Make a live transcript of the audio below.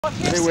Are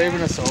they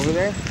waving us over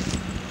there?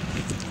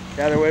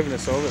 Yeah, they're waving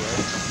us over there.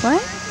 What?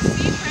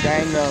 The guy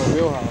in the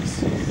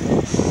wheelhouse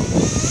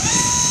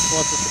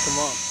wants us to come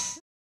up.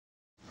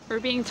 We're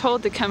being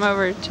told to come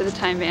over to the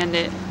Time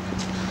Bandit.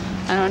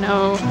 I don't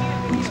know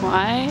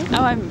why.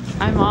 Oh,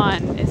 I'm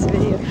on. It's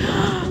video.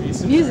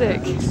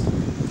 Music.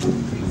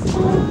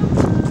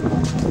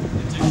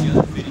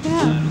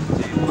 Yeah.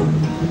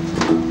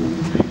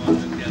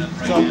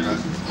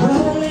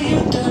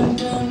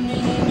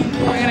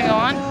 We're gonna go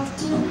on.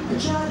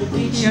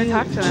 You go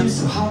talk to them.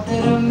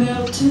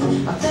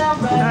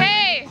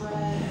 Hey!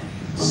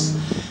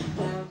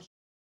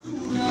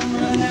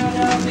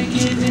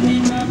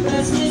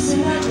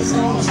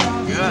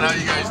 Good, how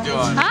you guys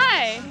doing?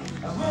 Hi!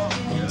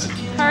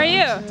 How are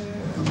you?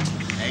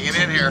 Hanging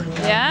in here.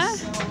 Yeah?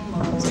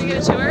 So you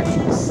get a tour?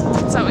 Is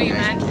that what you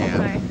meant?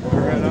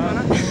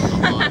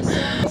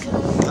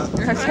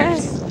 Okay.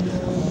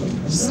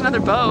 Just another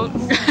boat. To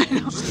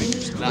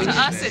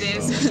us it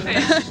is.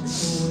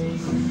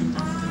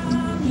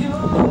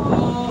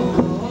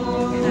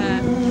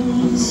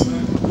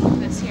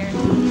 This here.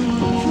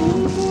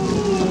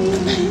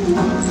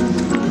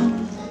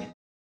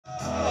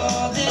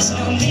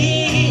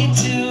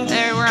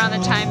 There, we're on the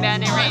Time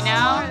Bandit right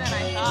now.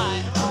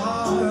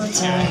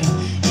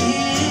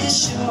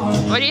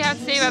 What do you have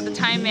to say about the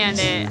Time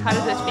Bandit? How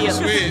does it feel?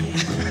 Sweet.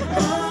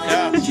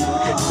 Yeah. I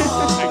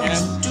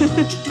guess.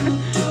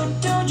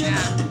 Yeah.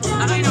 I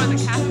don't even know what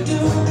the captain is.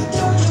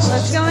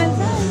 Let's go inside.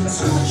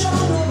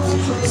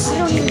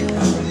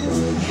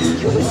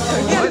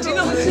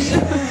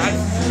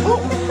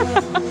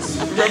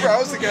 Remember, I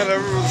was the guy that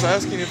everyone was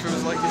asking if it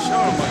was like a show.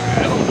 I'm like,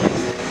 I don't know.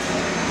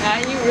 Now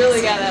you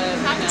really gotta,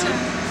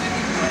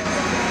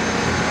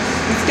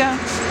 Let's go.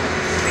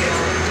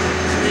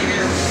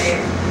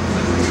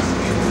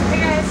 Hey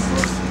guys.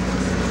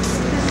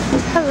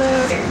 Hello.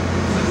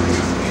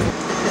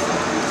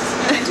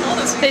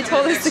 They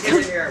told us to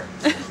come.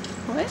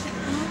 What?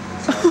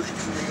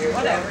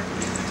 Whatever.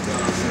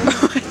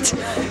 What?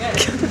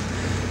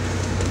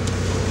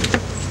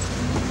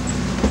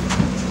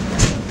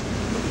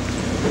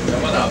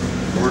 Coming up.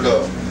 Where'd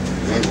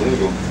Lily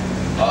go?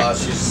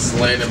 She's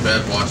laying in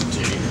bed watching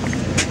TV.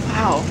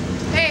 Wow.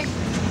 Hey.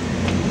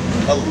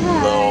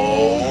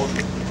 Hello.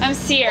 I'm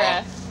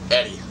Sierra.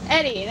 Eddie.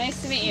 Eddie,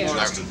 nice to meet you.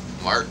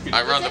 Mark.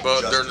 I run the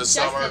boat during the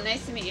Justin, summer.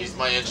 nice to meet you. He's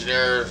my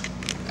engineer.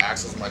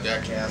 Axel's my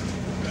deckhand.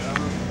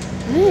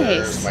 Nice.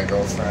 There's my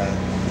girlfriend.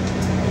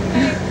 You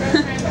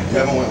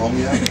haven't went home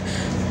yet?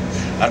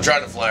 I'm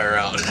trying to fly her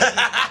out.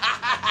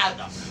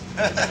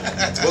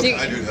 What can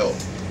I do to help?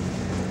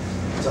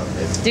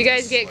 Do you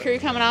guys get crew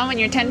coming on when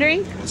you're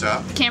tendering? What's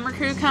that? Camera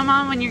crew come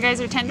on when you guys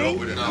are tendering?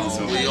 No, we didn't.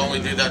 No, we only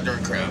do that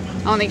during crab.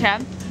 Only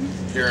crab?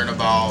 Here in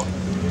about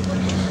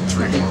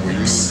 3 more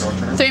weeks.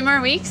 3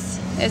 more weeks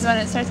is when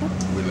it starts up?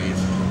 We leave.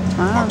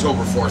 Wow.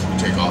 October 4th we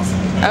take off.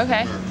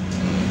 Okay.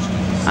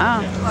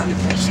 Wow.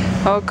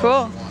 Oh,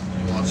 cool.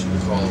 He wants you to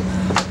call him.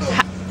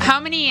 How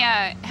many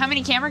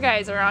camera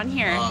guys are on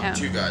here?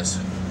 2 guys.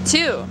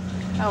 2?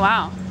 Oh,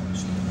 wow.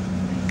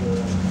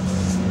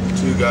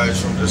 2 guys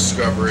from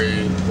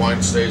Discovery.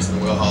 One stays in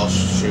the wheelhouse,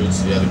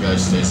 shoots. The other guy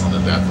stays on the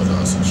deck with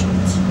us and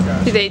shoots.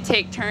 Do they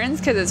take turns?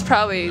 Because it's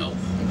probably... No.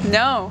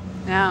 No.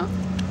 No.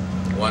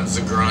 One's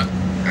the grunt.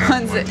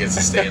 One gets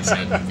to stay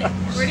inside the beat.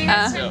 Where do you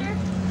guys tender?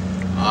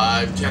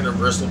 I've tendered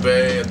Bristol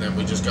Bay, and then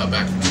we just got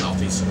back from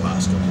Southeast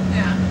Alaska.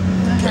 Yeah.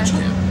 Catch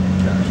camp.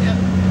 Yep.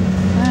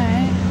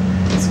 Alright.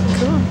 That's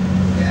cool.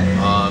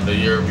 The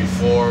year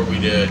before we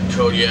did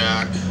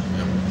Kodiak,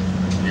 and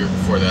the year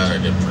before that I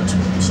did Prince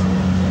William Sound.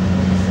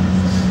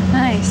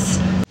 Nice.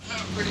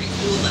 Pretty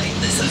cool like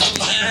this.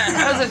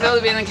 How does it feel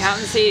to be in the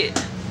captain seat?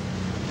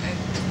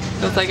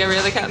 Feels like every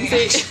other captain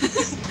seat.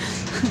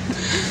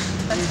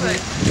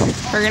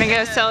 We're gonna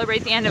go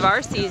celebrate the end of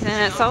our season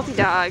at Salty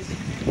Dog.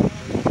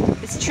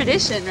 It's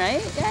tradition,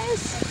 right,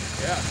 guys?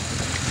 Yeah.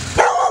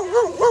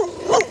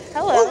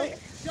 Hello.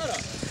 Shut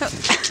up.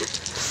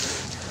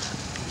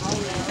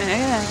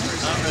 Yeah.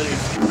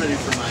 I'm ready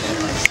for mine. I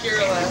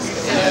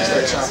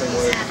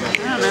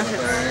don't know if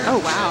it's... Oh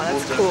wow,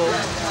 that's cool.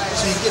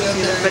 So you get in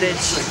there.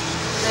 Footage.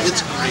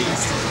 It's great.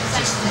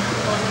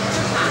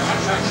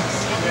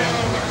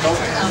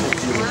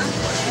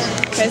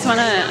 You guys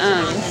wanna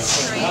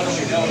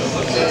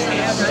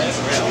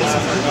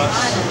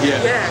Yeah.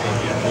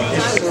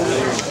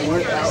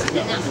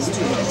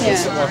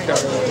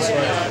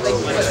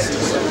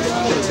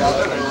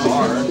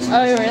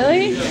 Oh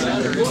really?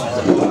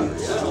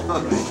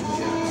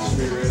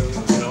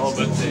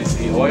 But the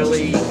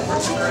oily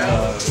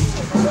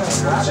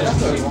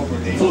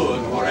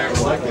fluid, whatever,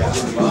 like that.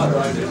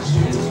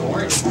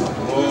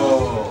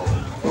 Whoa.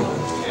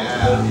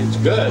 Yeah, it's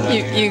good.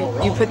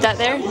 You put that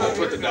there? I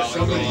put the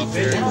dollar bill up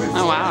there.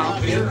 Oh wow.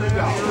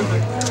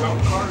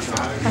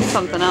 That's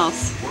something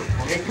else.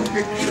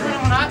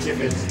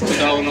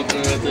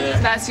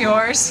 That's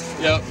yours.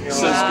 Yep.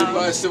 Says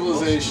goodbye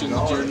civilization.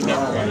 Jordan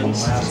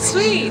Robbins.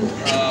 Sweet.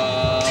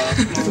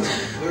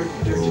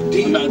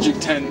 Magic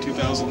 10,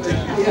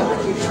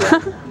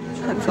 2010.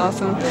 That's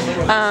awesome.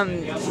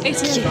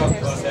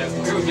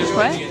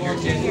 What?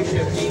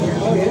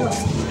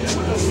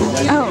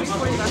 Oh,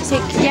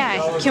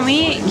 yeah. Can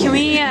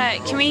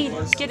we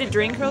get a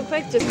drink real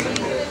quick? Just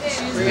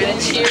we're gonna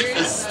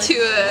cheers to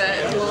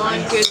a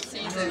long good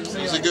season.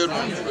 It's a good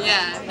one.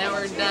 Yeah. Now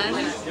we're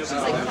done.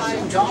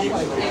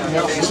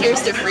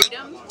 Cheers to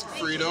freedom.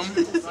 Freedom.